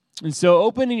And so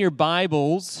open in your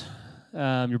Bibles,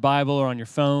 your Bible or on your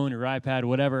phone or iPad,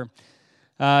 whatever,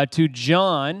 to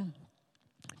John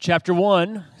chapter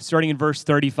 1, starting in verse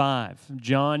 35.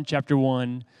 John chapter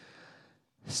 1,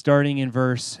 starting in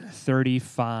verse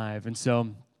 35. And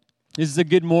so this is a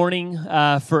good morning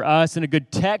for us and a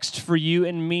good text for you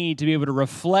and me to be able to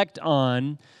reflect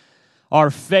on our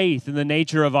faith and the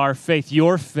nature of our faith,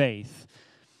 your faith.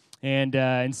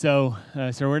 And so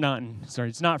we're not.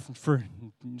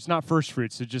 It's not first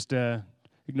fruits. So just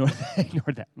ignore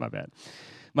that. My bad.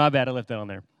 I left that on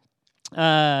there.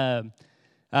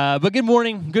 But good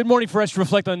morning for us to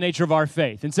reflect on the nature of our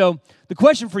faith. And so the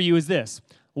question for you is this: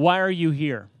 why are you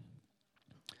here?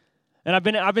 And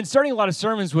I've been starting a lot of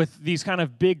sermons with these kind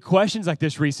of big questions like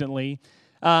this recently.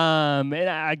 And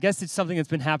I guess it's something that's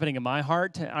been happening in my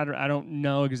heart. I don't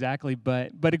know exactly,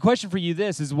 but a question for you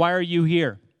is why are you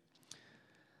here?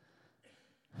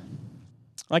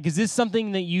 Like, is this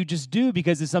something that you just do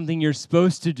because it's something you're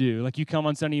supposed to do? Like, you come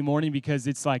on Sunday morning because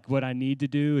it's like what I need to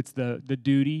do. It's the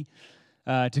duty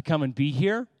to come and be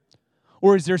here.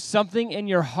 Or is there something in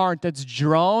your heart that's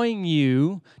drawing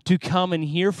you to come and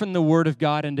hear from the Word of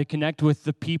God and to connect with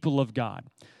the people of God?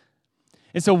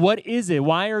 And so what is it?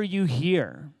 Why are you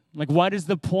here? Like, what is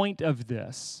the point of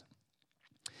this?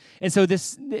 And so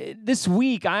this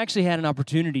week, I actually had an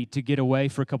opportunity to get away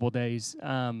for a couple of days.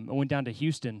 I went down to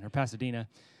Houston or Pasadena,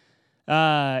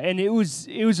 and it was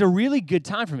a really good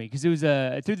time for me because it was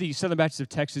through the Southern Baptist of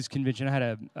Texas convention. I had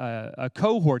a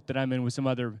cohort that I'm in with some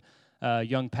other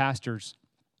young pastors,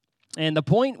 and the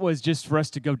point was just for us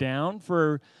to go down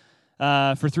for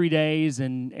 3 days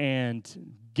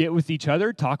and get with each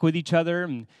other, talk with each other,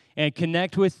 and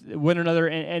connect with one another,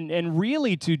 and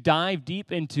really to dive deep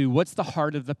into what's the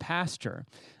heart of the pastor.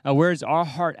 Where's our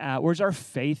heart at? Where's our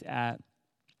faith at?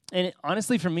 And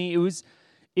honestly, for me,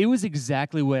 it was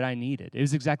exactly what I needed. It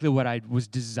was exactly what I was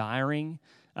desiring,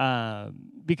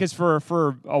 because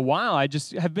for a while, I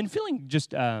just have been feeling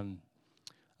just a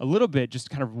little bit,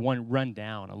 just kind of run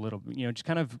down a little bit, just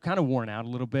kind of worn out a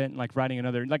little bit, and like writing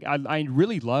another, like I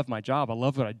really love my job. I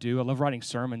love what I do. I love writing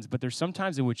sermons, but there's some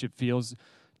times in which it feels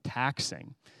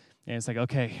taxing. And it's like,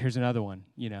 okay, here's another one,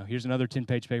 here's another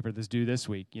 10-page paper that's due this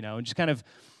week, and just kind of,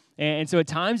 and so at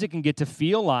times it can get to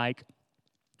feel like,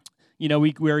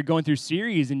 we're going through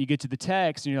series and you get to the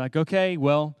text and you're like, okay,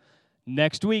 well,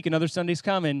 next week, another Sunday's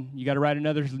coming, you got to write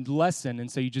another lesson,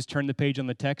 and so you just turn the page on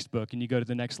the textbook and you go to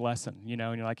the next lesson,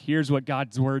 and you're like, here's what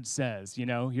God's Word says,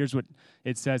 here's what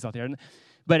it says out there.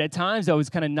 But at times, I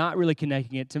was kind of not really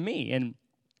connecting it to me,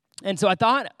 and so I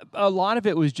thought a lot of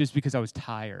it was just because I was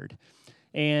tired,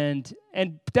 and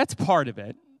that's part of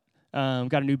it.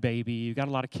 Got a new baby, you got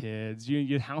a lot of kids,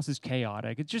 your house is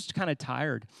chaotic, it's just kind of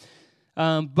tired.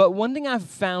 But one thing I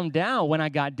found out when I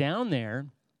got down there,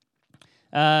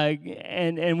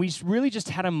 and we really just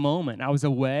had a moment. I was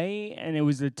away, and it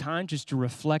was a time just to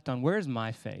reflect on where's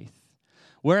my faith?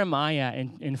 Where am I at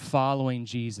in following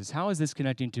Jesus? How is this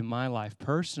connecting to my life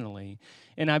personally?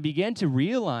 And I began to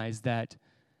realize that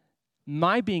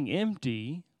my being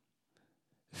empty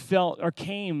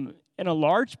came in a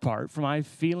large part from my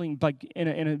feeling like in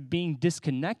a being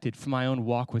disconnected from my own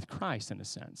walk with Christ, in a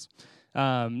sense.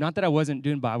 Not that I wasn't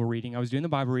doing Bible reading. I was doing the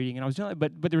Bible reading, and I was doing it,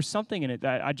 but there was something in it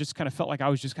that I just kind of felt like I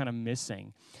was just kind of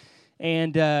missing.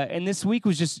 And this week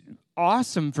was just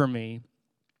awesome for me,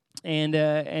 and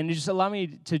it just allowed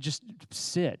me to just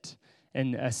sit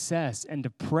and assess and to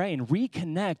pray and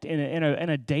reconnect in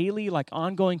a daily, like,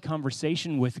 ongoing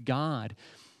conversation with God.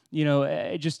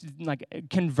 Just like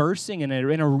conversing in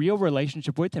a real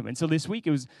relationship with Him. And so this week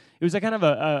it was a kind of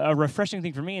a refreshing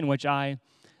thing for me, in which I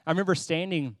remember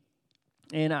standing.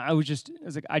 And I was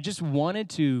like, I just wanted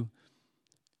to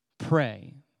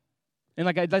pray. And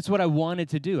like, that's what I wanted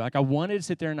to do. Like, I wanted to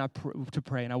sit there and to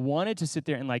pray. And I wanted to sit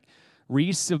there and like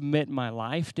resubmit my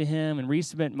life to Him and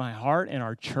resubmit my heart and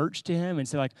our church to Him and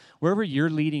say, like, wherever you're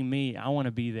leading me, I want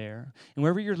to be there. And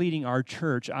wherever you're leading our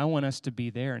church, I want us to be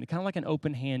there. And kind of like an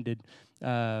open-handed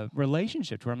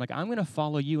relationship where I'm like, I'm going to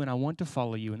follow you and I want to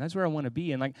follow you. And that's where I want to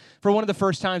be. And like, for one of the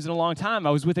first times in a long time, I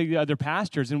was with the other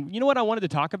pastors. And you know what I wanted to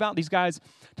talk about? These guys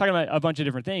talking about a bunch of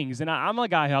different things. And I'm a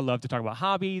guy who I love to talk about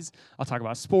hobbies. I'll talk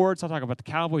about sports. I'll talk about the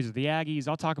Cowboys or the Aggies.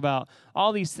 I'll talk about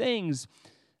all these things.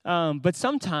 But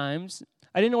sometimes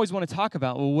I didn't always want to talk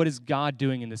about, well, what is God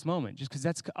doing in this moment? Just because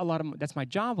that's my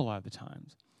job a lot of the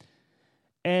times.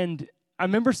 And I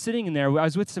remember sitting in there. I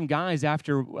was with some guys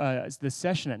after the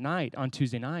session at night on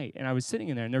Tuesday night, and I was sitting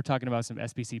in there, and they were talking about some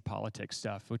SBC politics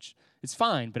stuff, which is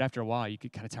fine, but after a while, you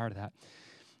get kind of tired of that.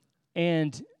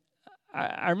 And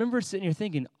I remember sitting here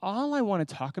thinking, all I want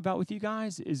to talk about with you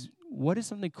guys is what is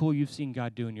something cool you've seen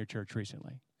God do in your church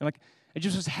recently? And like, I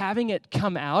just was having it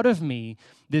come out of me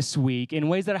this week in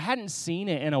ways that I hadn't seen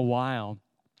it in a while.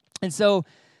 And so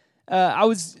I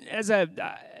was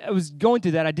going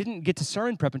through that, I didn't get to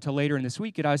sermon prep until later in this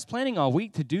week, and I was planning all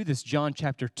week to do this John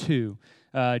chapter 2,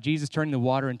 Jesus turning the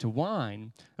water into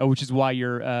wine, which is why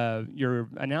your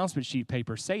announcement sheet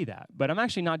papers say that. But I'm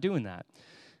actually not doing that.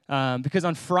 Because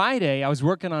on Friday, I was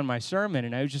working on my sermon,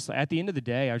 and I was just, at the end of the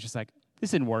day, I was just like,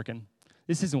 this isn't working.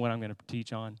 This isn't what I'm going to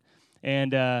teach on.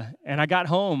 And I got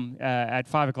home at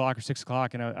 5 o'clock or 6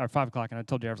 o'clock, or 5 o'clock, and I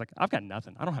told Jared, I was like, I've got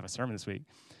nothing. I don't have a sermon this week.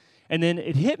 And then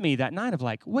it hit me that night of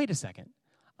like, wait a second.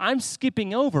 I'm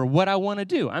skipping over what I want to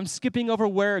do. I'm skipping over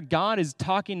where God is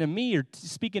talking to me or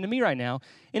speaking to me right now,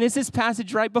 and it's this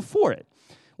passage right before it.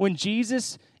 When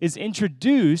Jesus is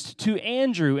introduced to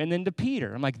Andrew and then to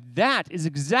Peter. I'm like, that is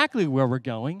exactly where we're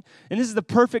going. And this is the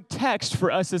perfect text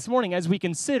for us this morning as we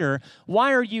consider,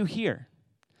 why are you here?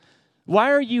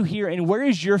 Why are you here, and where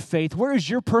is your faith? Where is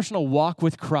your personal walk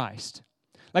with Christ?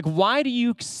 Like, why do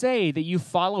you say that you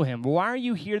follow him? Why are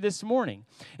you here this morning?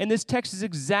 And this text is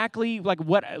exactly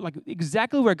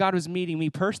exactly where God was meeting me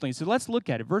personally. So let's look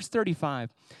at it. Verse 35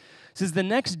 says, the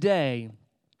next day,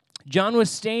 John was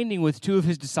standing with two of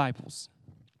his disciples.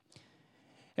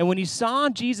 And when he saw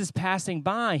Jesus passing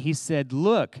by, he said,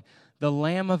 look, the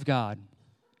Lamb of God.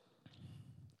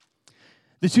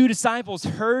 The two disciples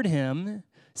heard him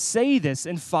say this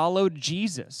and followed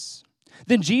Jesus.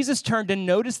 Then Jesus turned and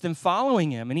noticed them following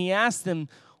him, and he asked them,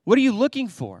 what are you looking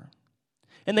for?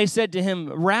 And they said to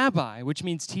him, Rabbi, which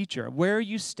means teacher, where are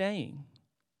you staying?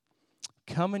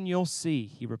 Come and you'll see,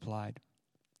 he replied.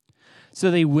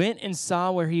 So they went and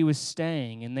saw where he was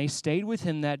staying, and they stayed with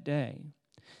him that day.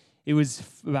 It was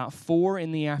about 4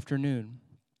 p.m.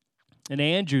 And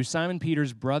Andrew, Simon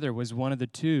Peter's brother, was one of the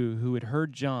two who had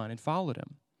heard John and followed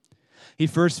him. He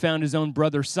first found his own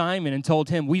brother Simon and told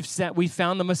him, we've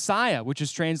found the Messiah, which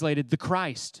is translated the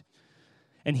Christ.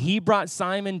 And he brought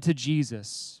Simon to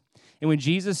Jesus. And when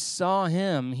Jesus saw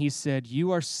him, he said, you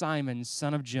are Simon,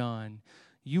 son of John.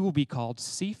 You will be called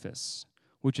Cephas,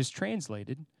 which is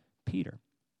translated Peter.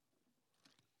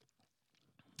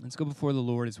 Let's go before the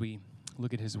Lord as we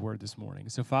look at his word this morning.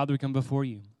 So, Father, we come before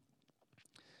you.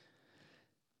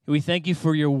 We thank you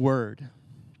for your word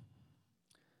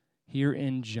here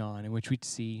in John, in which we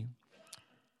see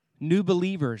new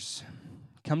believers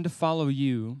come to follow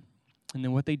you, and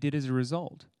then what they did as a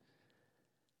result.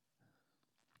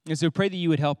 And so pray that you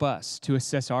would help us to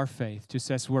assess our faith, to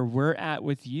assess where we're at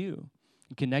with you,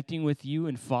 and connecting with you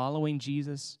and following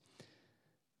Jesus.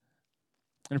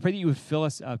 And I pray that you would fill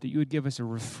us up, that you would give us a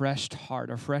refreshed heart,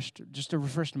 a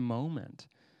refreshed moment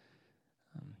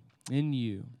in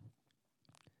you.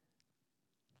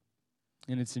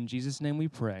 And it's in Jesus' name we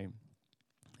pray.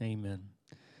 Amen.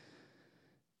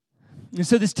 And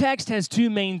so this text has two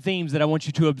main themes that I want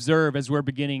you to observe as we're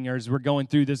beginning, or as we're going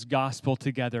through this gospel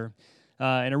together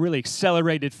in a really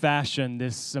accelerated fashion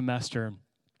this semester.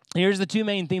 Here's the two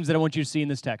main themes that I want you to see in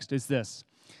this text. It's this: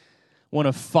 one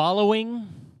of following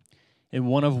and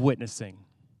one of witnessing.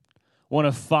 One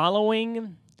of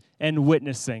following and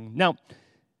witnessing. Now,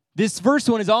 this first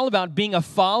one is all about being a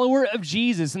follower of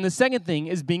Jesus, and the second thing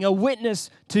is being a witness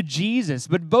to Jesus.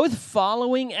 But both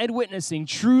following and witnessing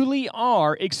truly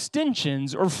are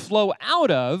extensions or flow out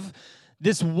of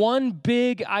this one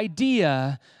big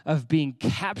idea of being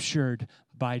captured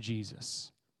by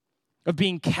Jesus, of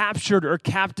being captured or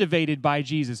captivated by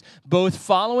Jesus. Both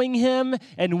following him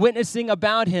and witnessing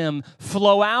about him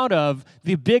flow out of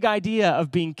the big idea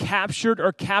of being captured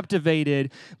or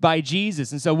captivated by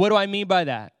Jesus. And so what do I mean by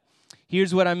that?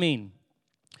 Here's what I mean.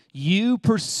 You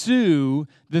pursue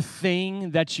the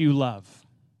thing that you love.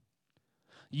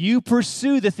 You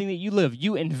pursue the thing that you live.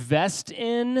 You invest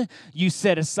in, you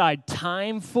set aside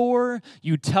time for,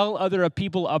 you tell other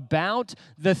people about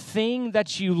the thing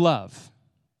that you love.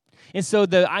 And so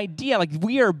the idea, like,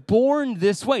 we are born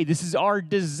this way. This is our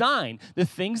design. The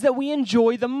things that we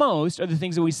enjoy the most are the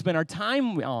things that we spend our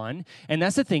time on, and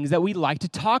that's the things that we like to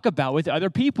talk about with other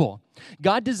people.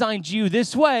 God designed you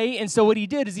this way, and so what he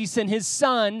did is he sent his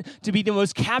son to be the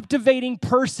most captivating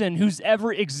person who's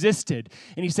ever existed.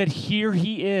 And he said, here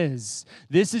he is.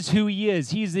 This is who he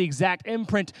is. He is the exact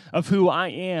imprint of who I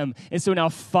am. And so now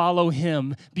follow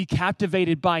him. Be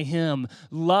captivated by him.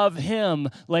 Love him.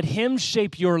 Let him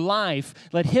shape your life.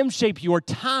 Let him shape your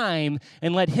time,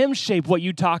 and let him shape what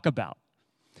you talk about.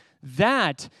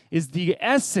 That is the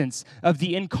essence of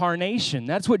the incarnation.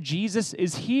 That's what Jesus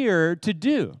is here to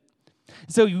do.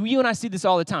 So you and I see this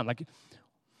all the time. Like,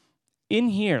 in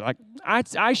here, like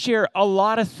I share a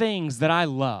lot of things that I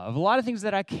love, a lot of things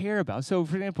that I care about. So,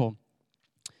 for example,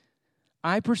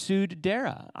 I pursued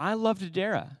Dara. I loved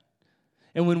Dara.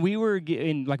 And when we were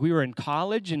in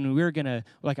college and we were gonna,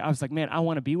 I was like, man, I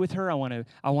want to be with her. I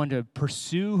want to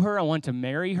pursue her. I want to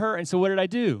marry her. And so what did I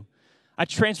do? I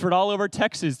transferred all over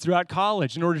Texas throughout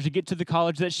college in order to get to the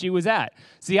college that she was at.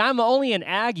 See, I'm only an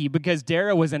Aggie because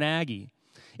Dara was an Aggie.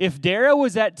 If Dara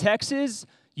was at Texas,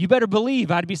 you better believe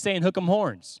I'd be saying hook 'em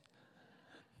horns.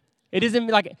 It isn't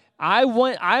like I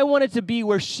wanted to be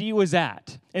where she was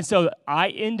at. And so I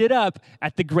ended up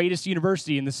at the greatest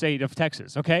university in the state of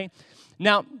Texas, okay?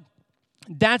 Now,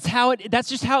 that's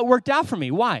just how it worked out for me.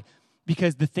 Why?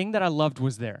 Because the thing that I loved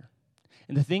was there.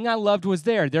 And the thing I loved was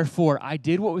there. Therefore, I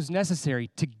did what was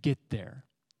necessary to get there.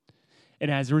 And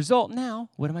as a result, now,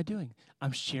 what am I doing?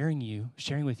 I'm sharing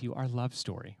with you our love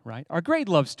story, right? Our great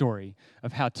love story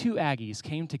of how two Aggies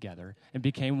came together and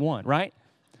became one, right?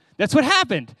 That's what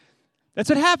happened. That's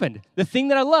what happened. The thing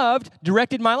that I loved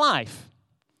directed my life.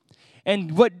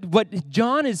 And what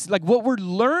John is, what we're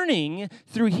learning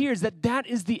through here is that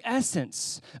is the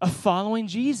essence of following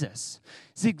Jesus.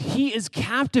 See, he is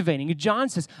captivating. John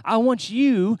says, I want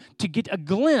you to get a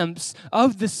glimpse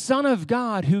of the Son of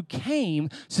God who came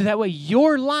so that way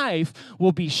your life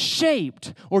will be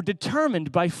shaped or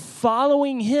determined by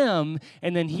following him,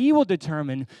 and then he will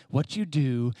determine what you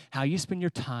do, how you spend your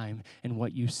time, and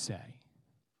what you say.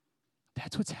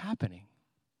 That's what's happening.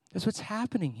 That's what's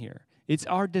happening here. It's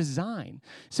our design.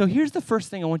 So here's the first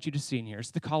thing I want you to see in here.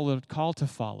 It's the call to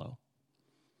follow.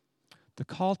 The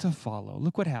call to follow.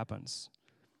 Look what happens.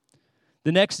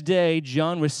 The next day,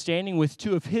 John was standing with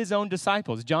two of his own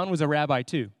disciples. John was a rabbi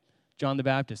too, John the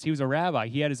Baptist. He was a rabbi.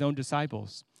 He had his own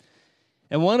disciples.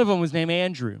 And one of them was named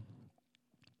Andrew.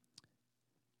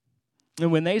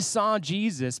 And when they saw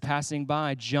Jesus passing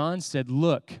by, John said,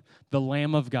 look, the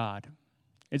Lamb of God.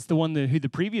 It's the one who the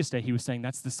previous day he was saying,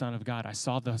 that's the Son of God. I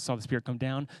saw the Spirit come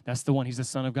down. That's the one. He's the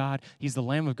Son of God. He's the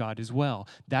Lamb of God as well.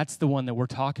 That's the one that we're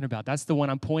talking about. That's the one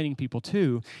I'm pointing people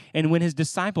to. And when his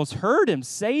disciples heard him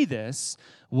say this,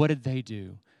 what did they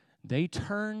do? They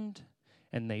turned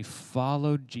and they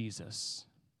followed Jesus.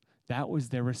 That was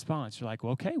their response. You're like,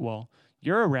 well, okay, well,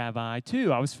 you're a rabbi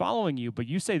too. I was following you, but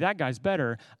you say that guy's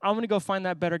better. I'm going to go find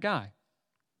that better guy.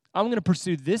 I'm going to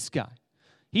pursue this guy.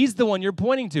 He's the one you're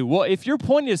pointing to. Well, if you're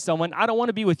pointing to someone, I don't want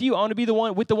to be with you. I want to be the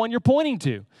one you're pointing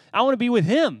to. I want to be with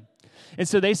him. And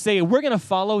so they say, we're going to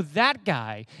follow that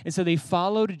guy. And so they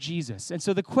followed Jesus. And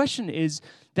so the question is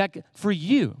that for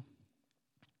you,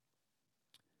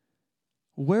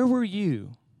 where were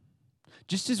you?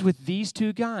 Just as with these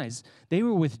two guys, they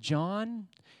were with John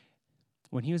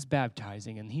when he was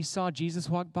baptizing, and he saw Jesus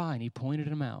walk by, and he pointed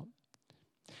him out.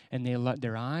 And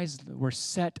their eyes were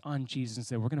set on Jesus and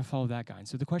said, we're going to follow that guy. And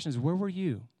so the question is, where were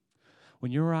you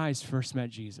when your eyes first met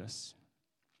Jesus?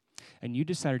 And you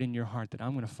decided in your heart that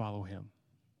I'm going to follow him,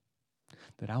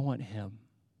 that I want him.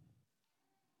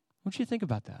 I want you to think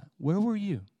about that. Where were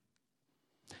you?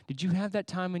 Did you have that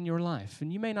time in your life?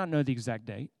 And you may not know the exact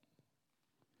date.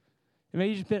 It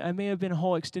may have been a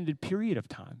whole extended period of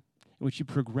time in which you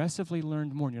progressively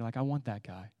learned more, and you're like, I want that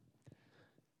guy.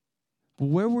 But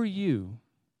where were you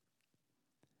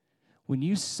when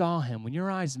you saw him, when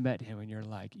your eyes met him, and you're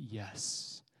like,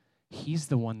 yes, he's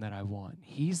the one that I want.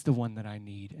 He's the one that I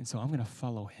need, and so I'm going to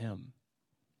follow him.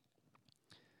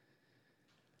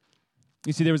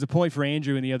 You see, there was a point for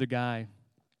Andrew and the other guy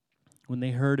when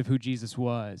they heard of who Jesus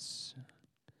was.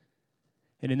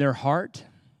 And in their heart,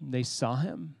 they saw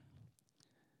him,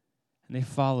 and they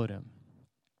followed him.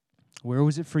 Where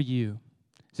was it for you?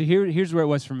 So here's where it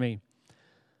was for me.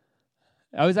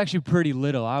 I was actually pretty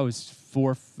little. I was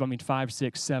 5,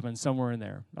 6, 7, somewhere in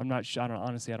there. I'm not sure.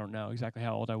 Honestly, I don't know exactly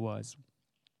how old I was.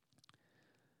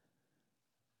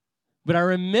 But I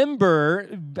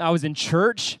remember I was in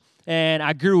church, and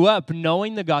I grew up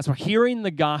knowing the gospel, hearing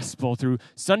the gospel through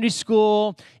Sunday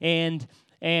school and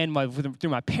through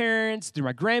my parents, through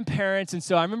my grandparents. And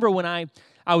so I remember when I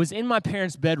was in my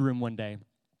parents' bedroom one day,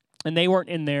 and they weren't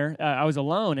in there. I was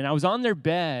alone, and I was on their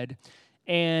bed,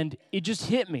 and it just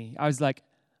hit me. I was like,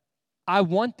 I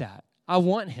want that. I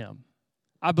want him.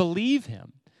 I believe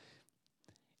him.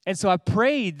 And so I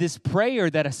prayed this prayer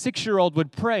that a 6-year-old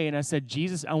would pray, and I said,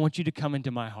 Jesus, I want you to come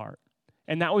into my heart.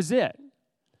 And that was it.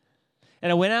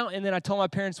 And I went out, and then I told my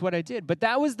parents what I did. But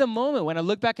that was the moment when I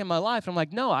look back in my life, I'm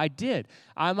like, no, I did.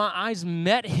 My eyes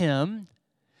met him,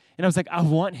 and I was like, I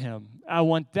want him. I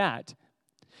want that.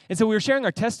 And so we were sharing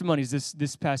our testimonies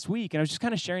this past week, and I was just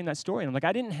kind of sharing that story. And I'm like,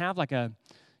 I didn't have like I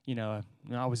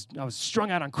was strung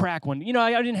out on crack one.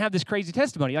 I didn't have this crazy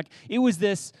testimony. Like it was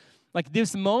this Like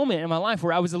this moment in my life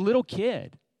where I was a little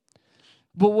kid.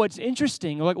 But what's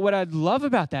interesting, like what I love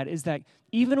about that is that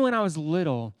even when I was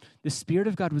little, the Spirit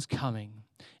of God was coming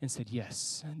and said,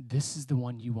 yes, this is the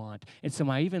one you want. And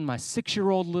so even my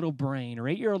 6-year-old little brain or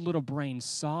 8-year-old little brain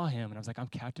saw him, and I was like, I'm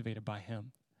captivated by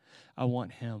him. I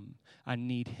want him. I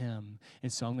need him.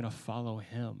 And so I'm going to follow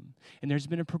him. And there's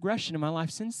been a progression in my life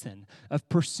since then of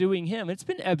pursuing him. It's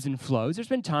been ebbs and flows. There's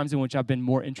been times in which I've been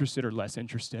more interested or less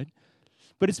interested.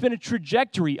 But it's been a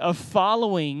trajectory of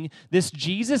following this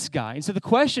Jesus guy. And so the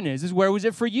question is where was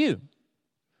it for you?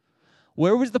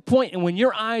 Where was the point and when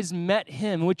your eyes met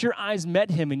him,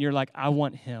 and you're like, I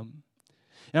want him.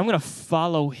 And I'm going to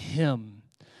follow him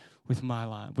with my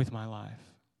life.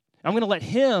 I'm going to let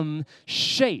him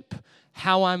shape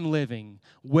how I'm living,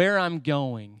 where I'm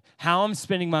going, how I'm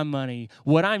spending my money,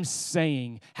 what I'm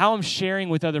saying, how I'm sharing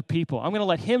with other people. I'm going to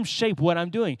let him shape what I'm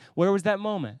doing. Where was that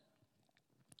moment?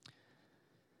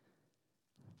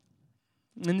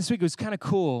 And this week it was kind of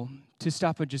cool to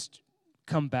stop and just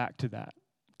come back to that.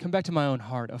 Come back to my own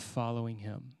heart of following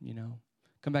him,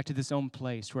 Come back to this own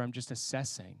place where I'm just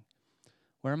assessing.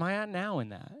 Where am I at now in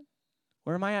that?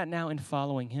 Where am I at now in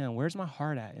following him? Where's my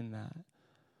heart at in that?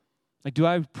 Like, do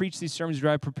I preach these sermons? Do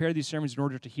I prepare these sermons in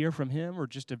order to hear from him or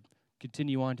just to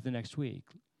continue on to the next week?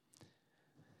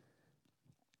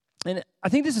 And I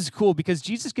think this is cool because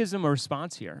Jesus gives them a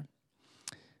response here.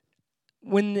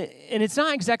 And it's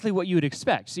not exactly what you would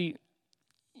expect. See,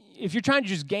 if you're trying to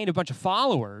just gain a bunch of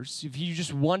followers, if you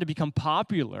just want to become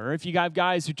popular, if you got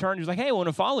guys who turn and like, hey, I want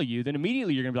to follow you, then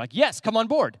immediately you're going to be like, yes, come on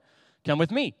board. Come with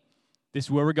me. This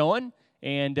is where we're going,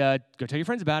 and go tell your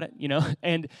friends about it,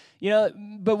 And,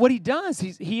 but what he does,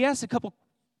 he asks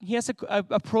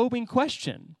a probing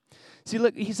question. See,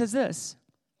 look, he says this.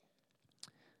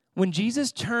 When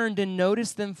Jesus turned and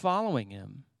noticed them following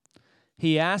him,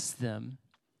 he asked them,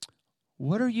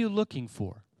 what are you looking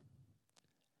for?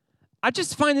 I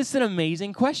just find this an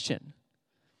amazing question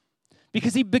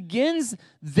because he begins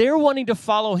their wanting to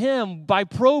follow him by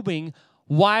probing,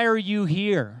 why are you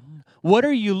here? What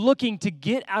are you looking to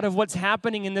get out of what's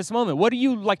happening in this moment? What are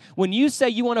you like when you say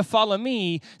you want to follow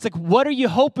me? It's like, what are you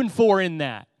hoping for in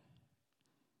that?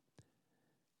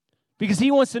 Because he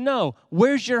wants to know,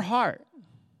 where's your heart?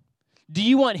 Do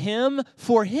you want him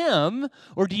for him,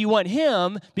 or do you want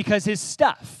him because his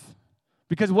stuff?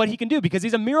 Because of what he can do, because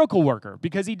he's a miracle worker,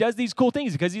 because he does these cool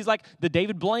things, because he's like the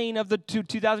David Blaine of the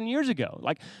 2,000 years ago.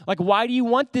 Like, why do you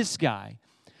want this guy?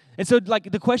 And so,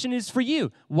 the question is for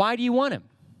you, why do you want him?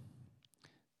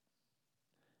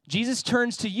 Jesus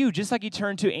turns to you just like he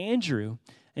turned to Andrew,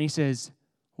 and he says,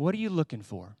 what are you looking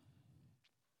for?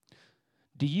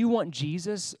 Do you want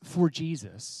Jesus for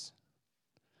Jesus?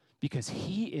 Because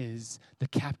he is the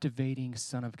captivating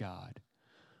Son of God.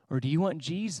 Or do you want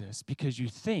Jesus because you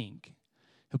think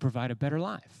he'll provide a better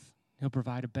life. He'll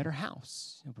provide a better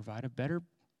house. He'll provide a better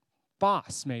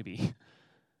boss, maybe.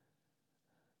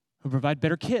 He'll provide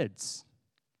better kids.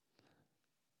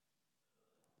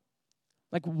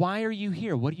 Like, why are you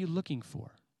here? What are you looking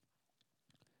for?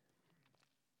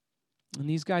 And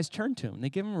these guys turn to him. They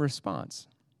give him a response.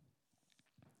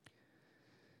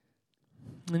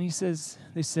 And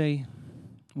they say,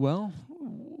 well,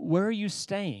 where are you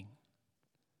staying?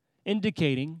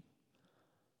 Indicating,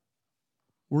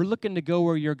 we're looking to go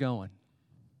where you're going.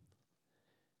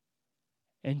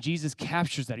 And Jesus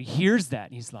captures that. He hears that,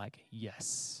 and he's like,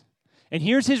 yes. And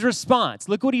here's his response.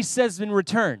 Look what he says in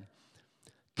return.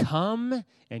 Come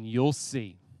and you'll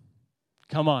see.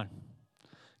 Come on.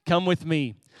 Come with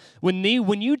me. When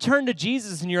you turn to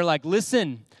Jesus and you're like,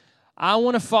 listen, I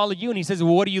want to follow you. And he says,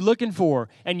 well, what are you looking for?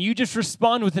 And you just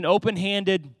respond with an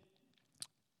open-handed,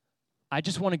 I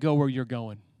just want to go where you're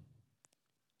going.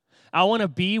 I want to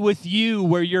be with you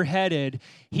where you're headed.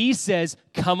 He says,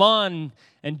 come on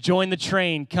and join the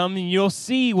train. Come and you'll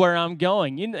see where I'm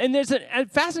going. And there's a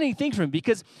fascinating thing for him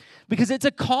because it's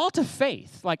a call to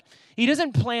faith. Like, he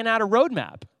doesn't plan out a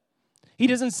roadmap. He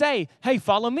doesn't say, hey,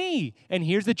 follow me, and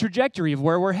here's the trajectory of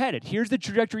where we're headed. Here's the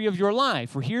trajectory of your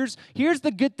life, or here's the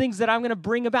good things that I'm going to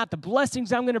bring about, the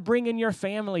blessings I'm going to bring in your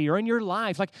family or in your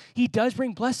life. Like, he does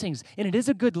bring blessings, and it is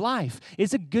a good life.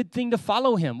 It's a good thing to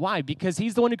follow him. Why? Because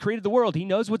he's the one who created the world. He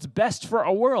knows what's best for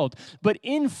our world. But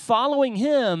in following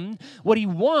him, what he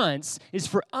wants is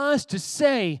for us to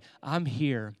say, I'm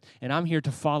here, and I'm here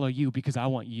to follow you because I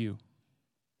want you.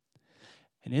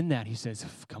 And in that, he says,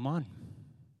 come on.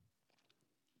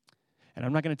 And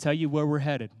I'm not going to tell you where we're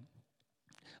headed.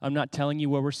 I'm not telling you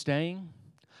where we're staying.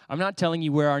 I'm not telling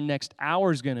you where our next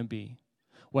hour is going to be.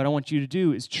 What I want you to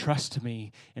do is trust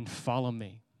me and follow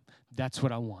me. That's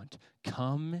what I want.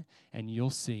 Come and you'll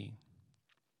see.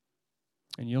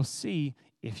 And you'll see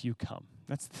if you come.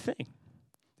 That's the thing.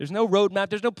 There's no roadmap.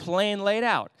 There's no plan laid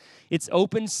out. It's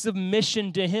open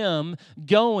submission to him,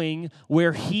 going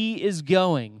where he is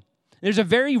going. There's a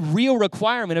very real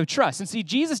requirement of trust. And see,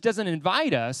 Jesus doesn't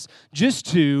invite us just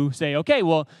to say, okay,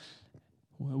 well,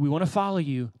 we want to follow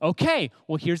you. Okay,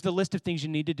 well, here's the list of things you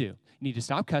need to do. You need to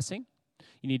stop cussing.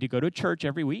 You need to go to church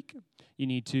every week. You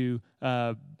need to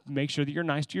make sure that you're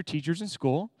nice to your teachers in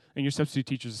school, and your substitute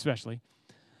teachers especially.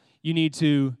 You need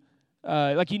to,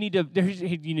 you need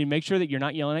to make sure that you're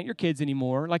not yelling at your kids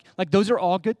anymore. Like those are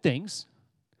all good things.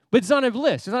 But it's not a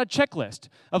list. It's not a checklist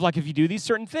of like, if you do these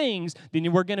certain things,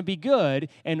 then we're going to be good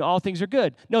and all things are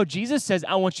good. No, Jesus says,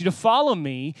 I want you to follow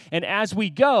me, and as we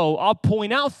go, I'll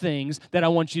point out things that I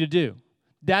want you to do.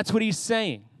 That's what he's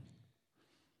saying.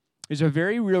 There's a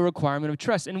very real requirement of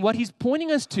trust. And what he's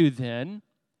pointing us to then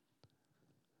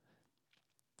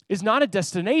is not a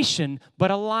destination,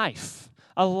 but a life,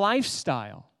 a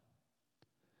lifestyle.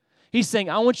 He's saying,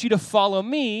 I want you to follow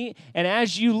me, and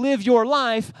as you live your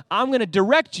life, I'm going to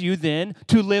direct you then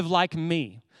to live like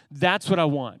me. That's what I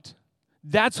want.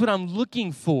 That's what I'm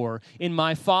looking for in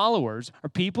my followers, are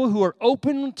people who are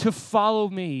open to follow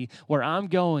me where I'm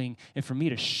going, and for me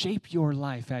to shape your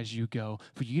life as you go,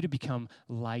 for you to become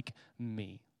like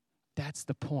me. That's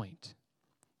the point.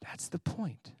 That's the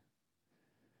point.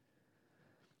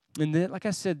 And then, like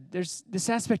I said, this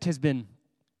aspect has been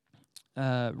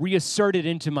reasserted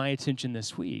into my attention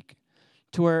this week,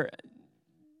 to where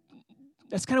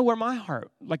that's kind of where my heart,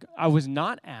 like I was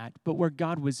not at, but where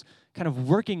God was kind of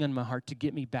working on my heart to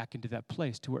get me back into that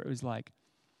place, to where it was like,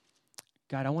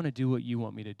 God, I want to do what you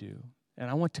want me to do. And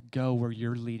I want to go where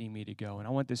you're leading me to go. And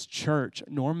I want this church,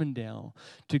 Normandale,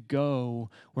 to go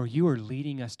where you are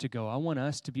leading us to go. I want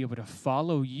us to be able to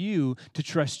follow you, to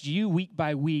trust you week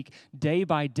by week, day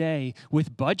by day,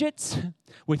 with budgets,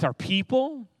 with our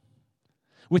people,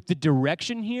 with the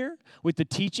direction here, with the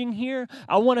teaching here.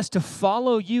 I want us to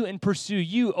follow you and pursue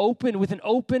you with an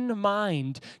open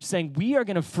mind, saying we are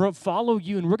going to follow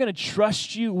you and we're going to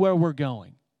trust you where we're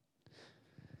going.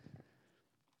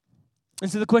 And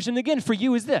so the question again for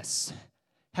you is this: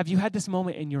 have you had this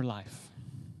moment in your life?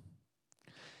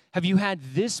 Have you had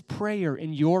this prayer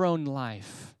in your own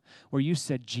life where you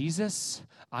said, Jesus,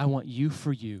 I want you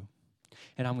for you,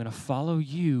 and I'm going to follow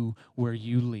you where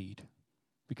you lead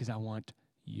because I want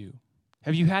you?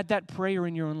 Have you had that prayer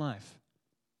in your own life?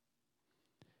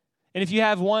 And if you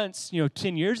have once,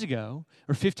 10 years ago,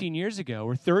 or 15 years ago,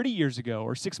 or 30 years ago,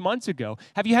 or 6 months ago,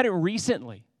 have you had it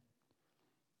recently?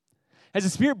 Has the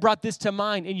Spirit brought this to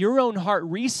mind in your own heart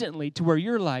recently, to where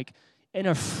you're like, in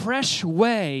a fresh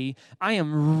way, I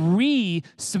am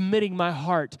resubmitting my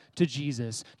heart to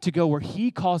Jesus to go where he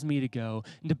calls me to go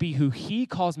and to be who he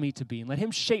calls me to be, and let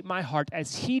him shape my heart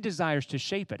as he desires to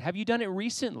shape it? Have you done it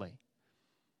recently?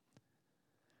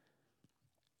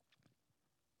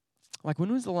 Like,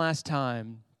 when was the last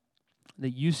time that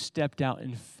you stepped out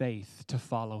in faith to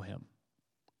follow him?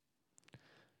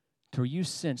 To where you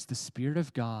sensed the Spirit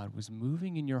of God was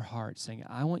moving in your heart, saying,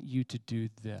 I want you to do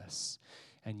this.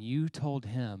 And you told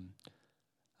him,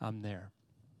 I'm there.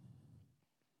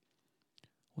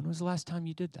 When was the last time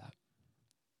you did that?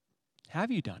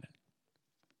 Have you done it?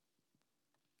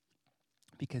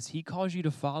 Because he calls you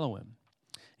to follow him.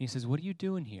 And he says, what are you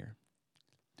doing here?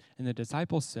 And the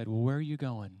disciples said, well, where are you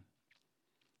going?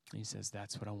 And he says,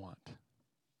 that's what I want.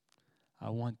 I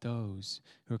want those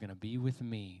who are going to be with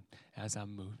me as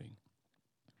I'm moving.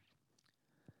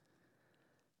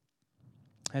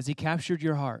 Has he captured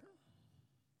your heart?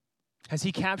 Has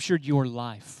he captured your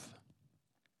life?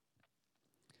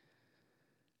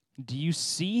 Do you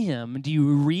see him? Do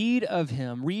you read of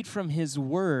him, read from his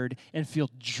word, and feel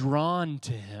drawn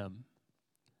to him?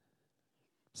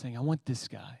 Saying, I want this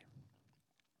guy.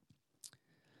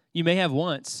 You may have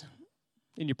once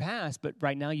in your past, but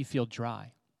right now you feel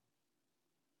dry.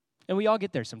 And we all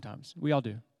get there sometimes. We all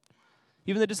do.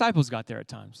 Even the disciples got there at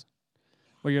times.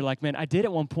 Where you're like, man, I did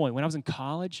at one point. When I was in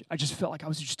college, I just felt like I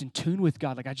was just in tune with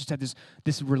God. Like I just had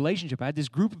this relationship. I had this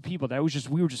group of people that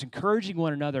we were just encouraging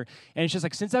one another. And it's just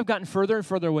like, since I've gotten further and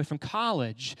further away from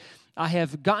college, I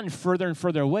have gotten further and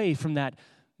further away from that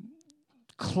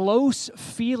close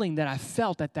feeling that I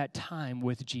felt at that time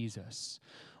with Jesus.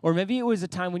 Or maybe it was a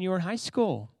time when you were in high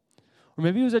school. Or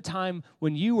maybe it was a time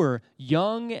when you were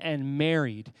young and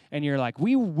married, and you're like,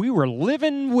 we were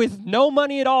living with no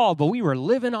money at all, but we were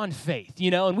living on faith,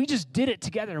 and we just did it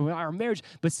together with our marriage.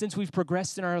 But since we've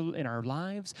progressed in our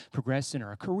lives, progressed in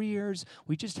our careers,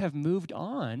 we just have moved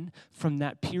on from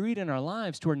that period in our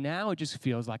lives to where now it just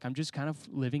feels like I'm just kind of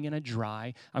living in a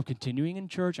dry. I'm continuing in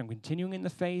church, I'm continuing in the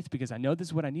faith because I know this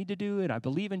is what I need to do, and I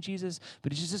believe in Jesus,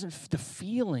 but it just doesn't. The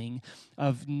feeling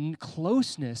of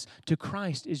closeness to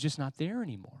Christ is just not there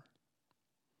anymore.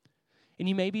 And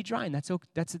you may be dry, and that's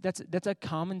a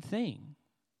common thing.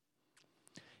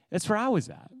 That's where I was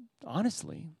at,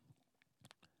 honestly.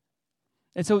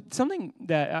 And so something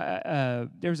that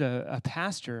there was a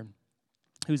pastor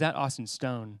who was at Austin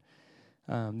Stone,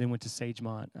 then went to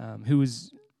Sagemont, who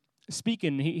was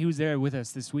speaking. He was there with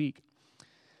us this week,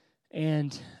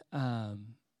 and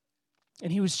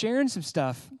he was sharing some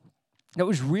stuff that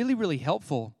was really, really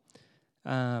helpful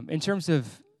in terms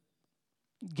of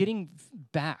getting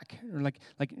back, or like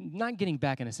not getting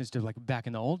back in a sense of like back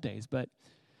in the old days, but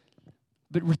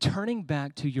returning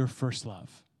back to your first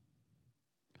love,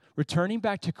 returning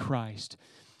back to Christ.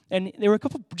 And there were a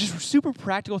couple just super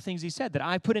practical things he said that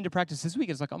I put into practice this week.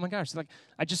 It's like, oh my gosh,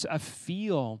 I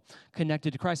feel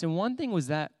connected to Christ. And one thing was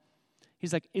that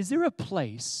he's like, is there a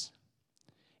place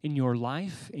in your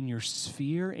life, in your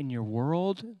sphere, in your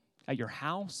world, at your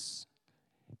house,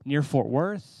 near Fort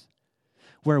Worth,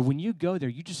 where when you go there,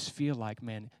 you just feel like,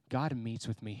 man, God meets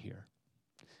with me here.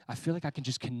 I feel like I can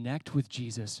just connect with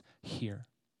Jesus here.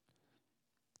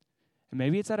 And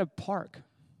maybe it's at a park.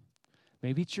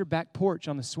 Maybe it's your back porch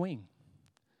on the swing.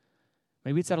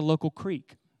 Maybe it's at a local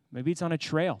creek. Maybe it's on a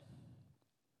trail.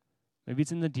 Maybe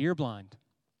it's in the deer blind.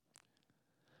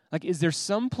 Like, is there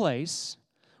some place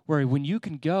where when you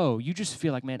can go, you just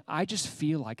feel like, man, I just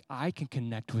feel like I can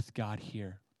connect with God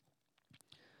here?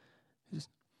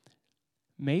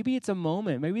 Maybe it's a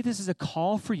moment, maybe this is a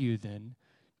call for you then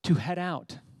to head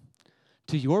out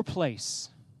to your place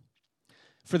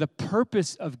for the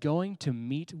purpose of going to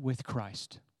meet with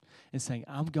Christ and saying,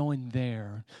 I'm going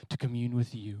there to commune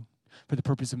with you for the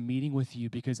purpose of meeting with you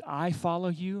because I follow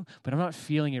you, but I'm not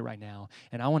feeling it right now,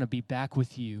 and I want to be back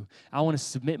with you. I want to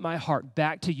submit my heart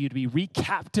back to you to be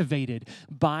recaptivated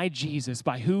by Jesus,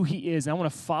 by who he is, and I want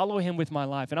to follow him with my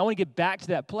life, and I want to get back to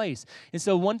that place. And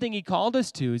so one thing he called us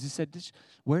to is he said,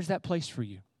 where's that place for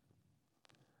you?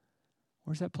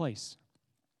 Where's that place?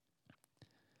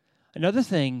 Another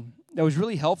thing that was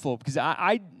really helpful, because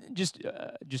I just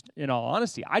in all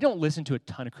honesty, I don't listen to a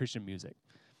ton of Christian music.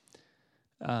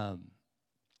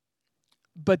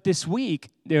 But this week,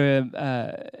 there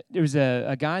was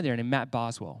a guy there named Matt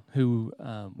Boswell who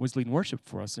was leading worship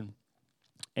for us,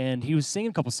 and he was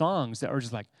singing a couple songs that were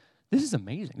just like, this is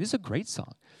amazing. This is a great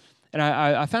song. And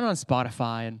I found it on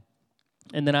Spotify,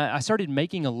 and then I started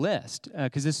making a list,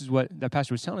 because this is what the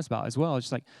pastor was telling us about as well. It's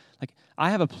just like I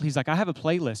have a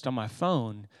playlist on my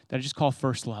phone that I just call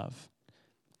First Love.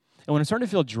 And when I'm starting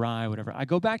to feel dry or whatever, I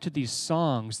go back to these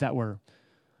songs that were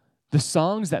the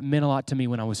songs that meant a lot to me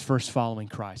when I was first following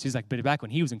Christ. He's like, but back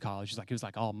when he was in college, it was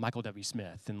like all Michael W.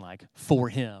 Smith and like For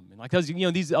Him and like those,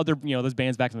 these other, those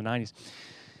bands back in the 90s.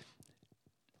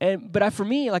 But for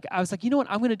me, I was like, you know what?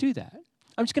 I'm going to do that.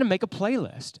 I'm just going to make a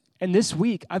playlist. And this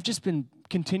week, I've just been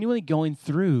continually going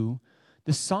through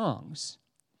the songs,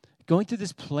 going through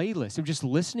this playlist of just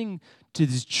listening to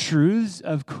these truths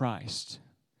of Christ.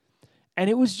 And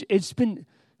it's been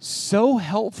so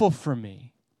helpful for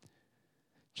me,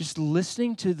 just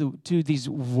listening to these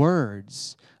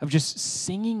words of just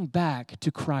singing back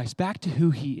to Christ, back to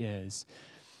who he is.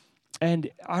 And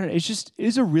I don't know,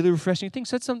 it's a really refreshing thing.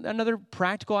 So that's another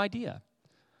practical idea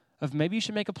of maybe you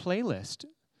should make a playlist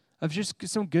of just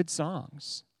some good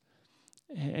songs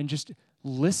and just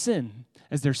listen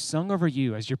as they're sung over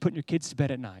you as you're putting your kids to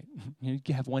bed at night. You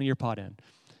can have one ear pod in,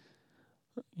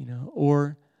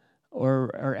 or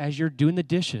as you're doing the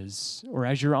dishes, or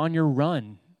as you're on your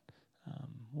run,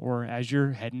 or as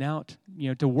you're heading out,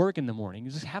 to work in the morning.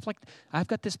 You just I've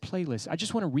got this playlist. I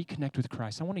just want to reconnect with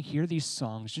Christ. I want to hear these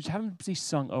songs. Just have them be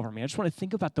sung over me. I just want to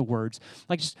think about the words.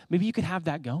 Maybe you could have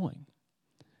that going.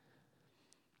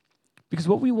 Because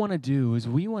what we want to do is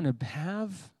we want to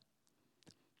have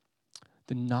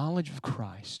the knowledge of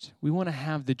Christ. We want to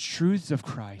have the truths of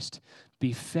Christ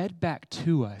be fed back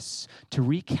to us to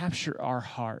recapture our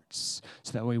hearts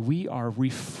so that way we are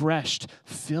refreshed,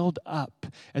 filled up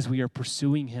as we are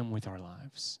pursuing him with our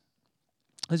lives.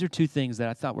 Those are two things that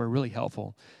I thought were really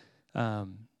helpful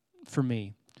for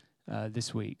me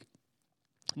this week.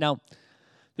 Now,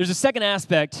 there's a second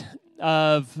aspect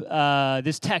of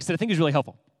this text that I think is really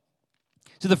helpful.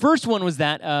 So the first one was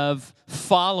that of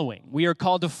following. We are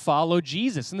called to follow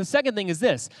Jesus. And the second thing is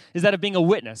this, is that of being a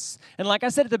witness. And like I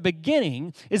said at the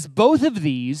beginning, is both of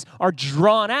these are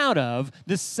drawn out of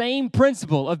the same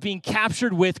principle of being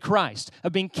captured with Christ,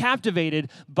 of being captivated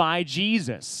by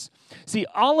Jesus. See,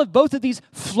 both of these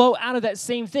flow out of that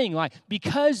same thing. Why?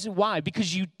 Because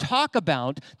you talk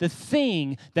about the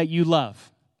thing that you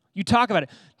love. You talk about it.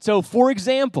 So, for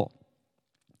example,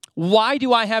 why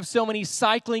do I have so many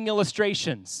cycling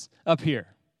illustrations up here?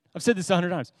 I've said this 100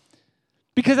 times.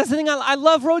 Because that's the thing, I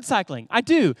love road cycling. I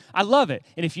do. I love it.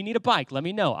 And if you need a bike, let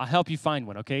me know. I'll help you find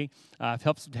one, okay? I've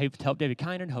helped David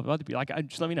Kiner, help other people.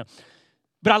 Just let me know.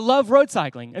 But I love road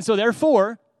cycling. And so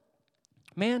therefore,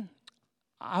 man,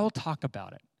 I will talk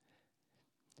about it.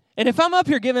 And if I'm up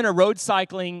here giving a road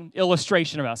cycling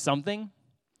illustration about something,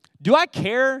 do I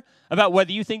care about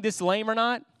whether you think this is lame or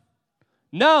not?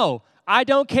 No. I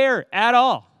don't care at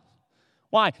all.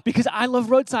 Why? Because I love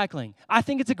road cycling. I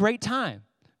think it's a great time.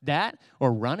 That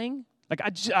or running,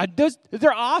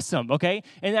 they're awesome, okay?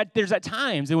 And there's at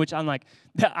times in which I'm like,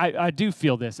 I do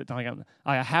feel this.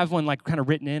 I have one like kind of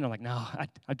written in. I'm like, no,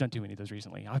 I've done too many of those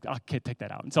recently. I can't take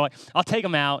that out. And so I'll take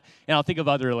them out, and I'll think of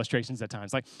other illustrations at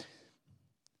times. Like,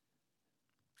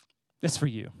 that's for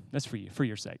you. That's for you, for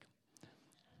your sake.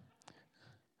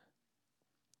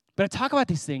 But I talk about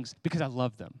these things because I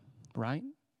love them. Right?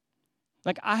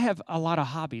 Like, I have a lot of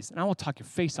hobbies, and I will talk your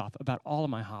face off about all of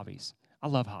my hobbies. I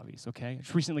love hobbies, okay? I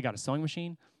just recently got a sewing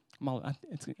machine.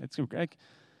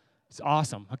 It's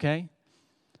awesome, okay?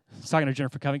 I was talking to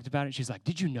Jennifer Covington about it. She's like,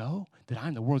 did you know that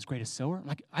I'm the world's greatest sewer? I'm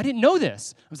like, I didn't know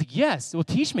this. I was like, yes, well,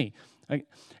 teach me.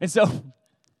 And so,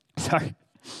 sorry.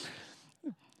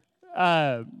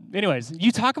 Anyways,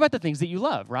 you talk about the things that you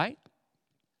love, right?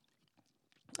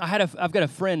 I've got a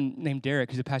friend named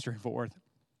Derek who's a pastor in Fort Worth.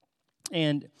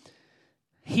 And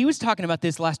he was talking about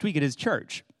this last week at his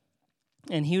church.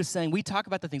 And he was saying, we talk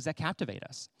about the things that captivate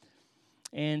us.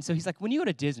 And so he's like, when you go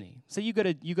to Disney, say you go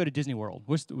to Disney World.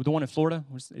 What's the one in Florida?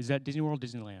 Is that Disney World,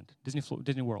 Disneyland?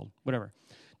 Disney World, whatever.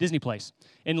 Disney place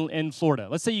in Florida.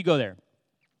 Let's say you go there.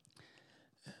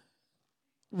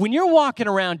 When you're walking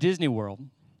around Disney World,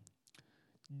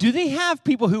 do they have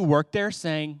people who work there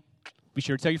saying, be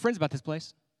sure to tell your friends about this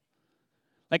place?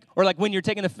 Or when you're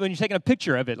taking a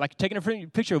picture of it, like taking a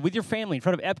picture with your family in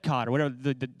front of Epcot or whatever,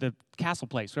 the castle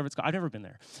place, whatever it's called. I've never been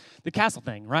there. The castle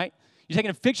thing, right? You're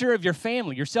taking a picture of your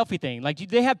family, your selfie thing. Like,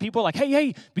 they have people like,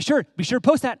 hey, be sure to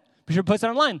post that. Be sure to post that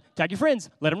online. Tag your friends.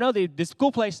 Let them know this is a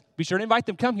cool place. Be sure to invite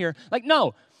them. Come here. Like,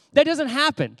 no, that doesn't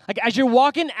happen. Like, as you're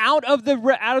walking out of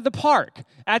the park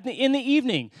in the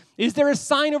evening, is there a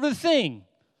sign over the thing?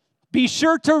 Be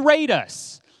sure to rate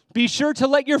us. Be sure to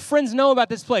let your friends know about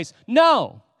this place.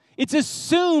 No. It's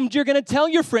assumed you're going to tell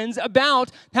your friends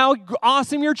about how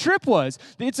awesome your trip was.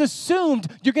 It's assumed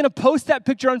you're going to post that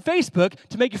picture on Facebook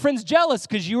to make your friends jealous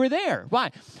because you were there.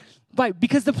 Why?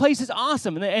 Because the place is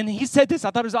awesome. And he said this,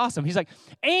 I thought it was awesome. He's like,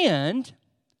 and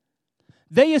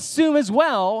they assume as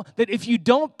well that if you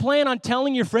don't plan on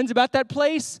telling your friends about that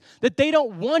place, that they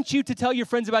don't want you to tell your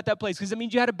friends about that place because it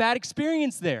means you had a bad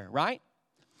experience there, right?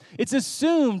 It's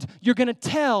assumed you're going to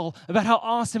tell about how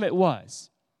awesome it was.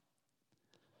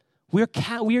 We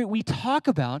talk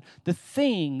about the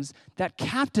things that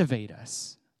captivate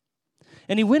us.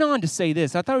 And he went on to say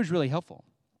this. I thought it was really helpful.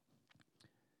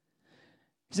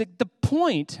 He's like, the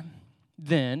point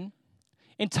then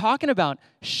in talking about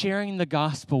sharing the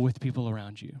gospel with people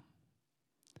around you,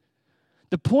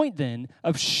 the point then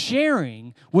of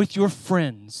sharing with your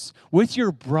friends, with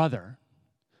your brother,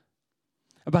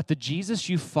 about the Jesus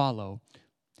you follow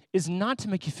is not to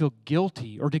make you feel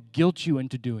guilty or to guilt you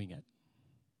into doing it.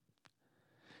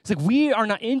 It's like, we are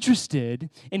not interested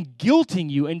in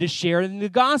guilting you into sharing the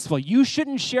gospel. You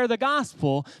shouldn't share the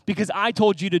gospel because I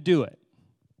told you to do it.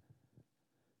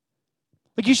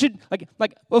 Like, you should,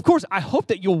 of course, I hope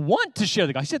that you'll want to share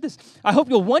the gospel. I said this. I hope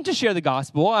you'll want to share the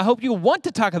gospel. I hope you'll want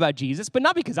to talk about Jesus, but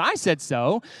not because I said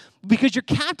so, because you're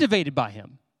captivated by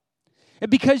him. And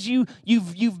because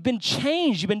you've been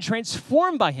changed, you've been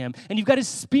transformed by him, and you've got his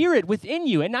spirit within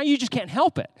you, and now you just can't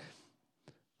help it.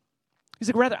 He's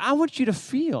like, rather, I want you to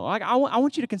feel, I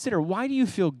want you to consider, why do you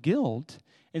feel guilt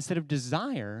instead of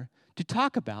desire to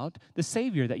talk about the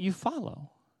Savior that you follow?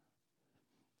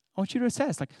 I want you to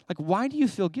assess, why do you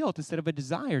feel guilt instead of a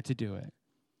desire to do it?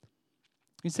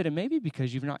 He said, it may be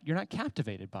because you're not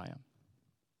captivated by him.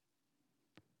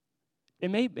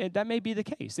 That may be the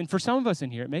case. And for some of us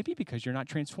in here, it may be because you're not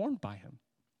transformed by him.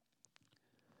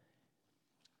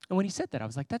 And when he said that, I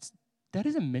was like, that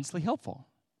is immensely helpful.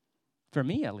 For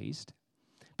me, at least.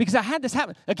 Because I had this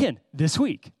happen, again, this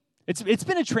week. It's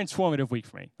been a transformative week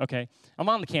for me, okay? I'm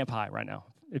on the camp high right now.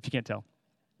 if you can't tell.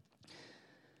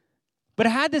 But I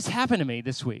had this happen to me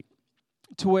this week,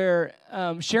 to where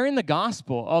sharing the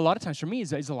gospel, a lot of times for me,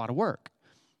 is a lot of work.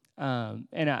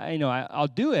 And I'll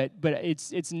do it, but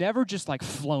it's never just like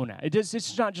flown out.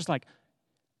 It's not just like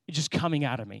it's just coming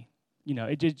out of me.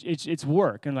 It's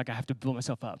work, and like I have to build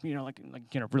myself up.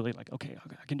 Really like, okay,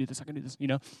 I can do this.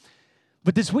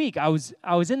 But this week I was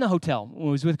in the hotel. I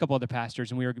was with a couple other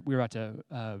pastors, and we were about to.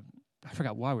 I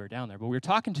forgot why we were down there, but we were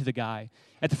talking to the guy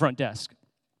at the front desk,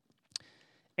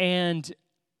 and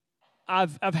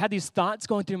I've had these thoughts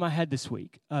going through my head this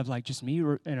week of like just me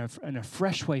in a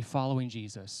fresh way following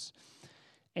Jesus.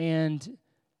 And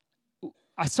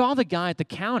I saw the guy at the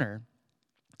counter,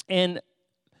 and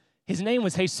his name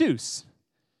was Jesus.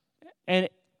 And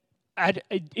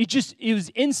it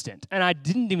was instant. And I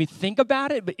didn't even think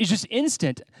about it, but it's just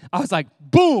instant. I was like,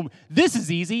 boom, this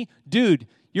is easy. Dude,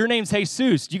 your name's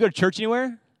Jesus. Do you go to church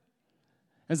anywhere?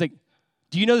 I was like,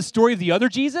 do you know the story of the other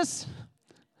Jesus?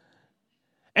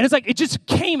 And it's like, it just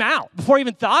came out before I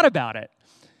even thought about it.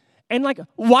 And like,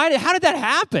 how did that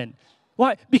happen?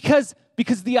 Why? Because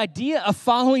the idea of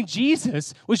following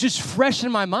Jesus was just fresh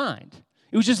in my mind.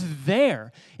 It was just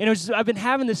there. And I've been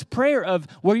having this prayer of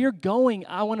where you're going,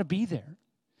 I want to be there.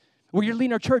 Where you're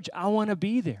leading our church, I want to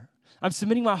be there. I'm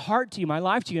submitting my heart to you, my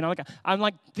life to you. And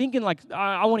I'm thinking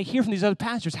I want to hear from these other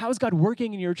pastors. How is God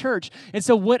working in your church? And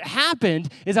so what happened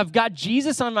is I've got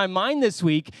Jesus on my mind this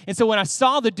week. And so when I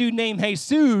saw the dude named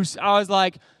Jesus, I was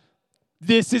like,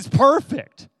 this is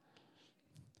perfect.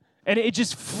 And it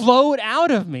just flowed out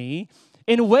of me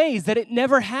in ways that it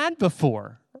never had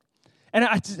before. And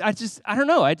I don't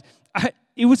know.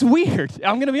 It was weird.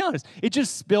 I'm going to be honest. It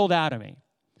just spilled out of me.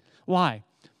 Why?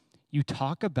 You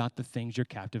talk about the things you're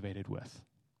captivated with.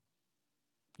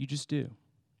 You just do.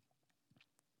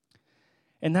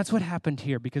 And that's what happened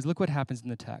here, because look what happens in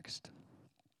the text.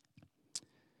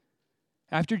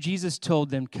 After Jesus told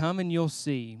them, come and you'll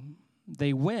see,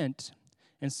 they went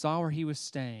and saw where he was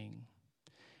staying.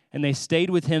 And they stayed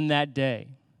with him that day.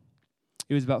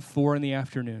 It was about 4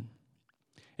 p.m.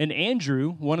 And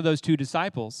Andrew, one of those 2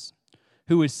 disciples,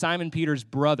 who was Simon Peter's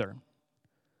brother,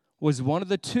 was one of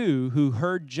the 2 who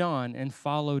heard John and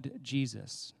followed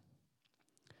Jesus.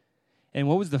 And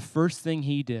what was the first thing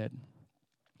he did?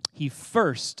 He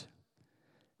first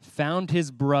found his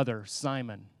brother,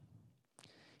 Simon.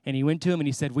 And he went to him and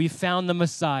he said, we found the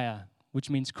Messiah,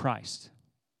 which means Christ.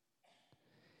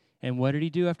 And what did he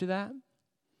do after that?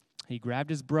 He grabbed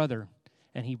his brother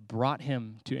and he brought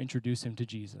him to introduce him to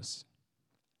Jesus.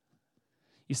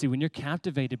 You see, when you're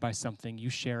captivated by something,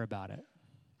 you share about it.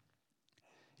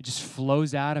 It just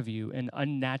flows out of you in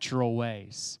unnatural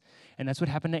ways. And that's what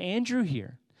happened to Andrew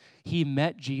here. He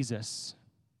met Jesus.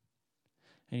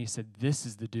 And he said, this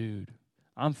is the dude.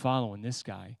 I'm following this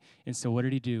guy. And so what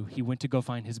did he do? He went to go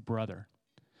find his brother.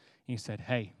 And he said,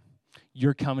 hey,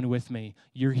 you're coming with me.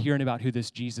 You're hearing about who this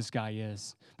Jesus guy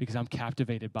is because I'm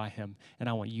captivated by him. And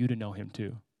I want you to know him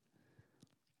too.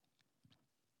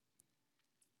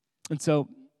 And so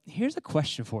here's a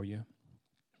question for you.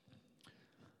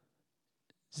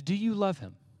 Do you love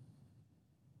him?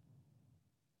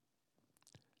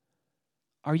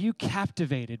 Are you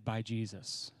captivated by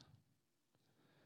Jesus?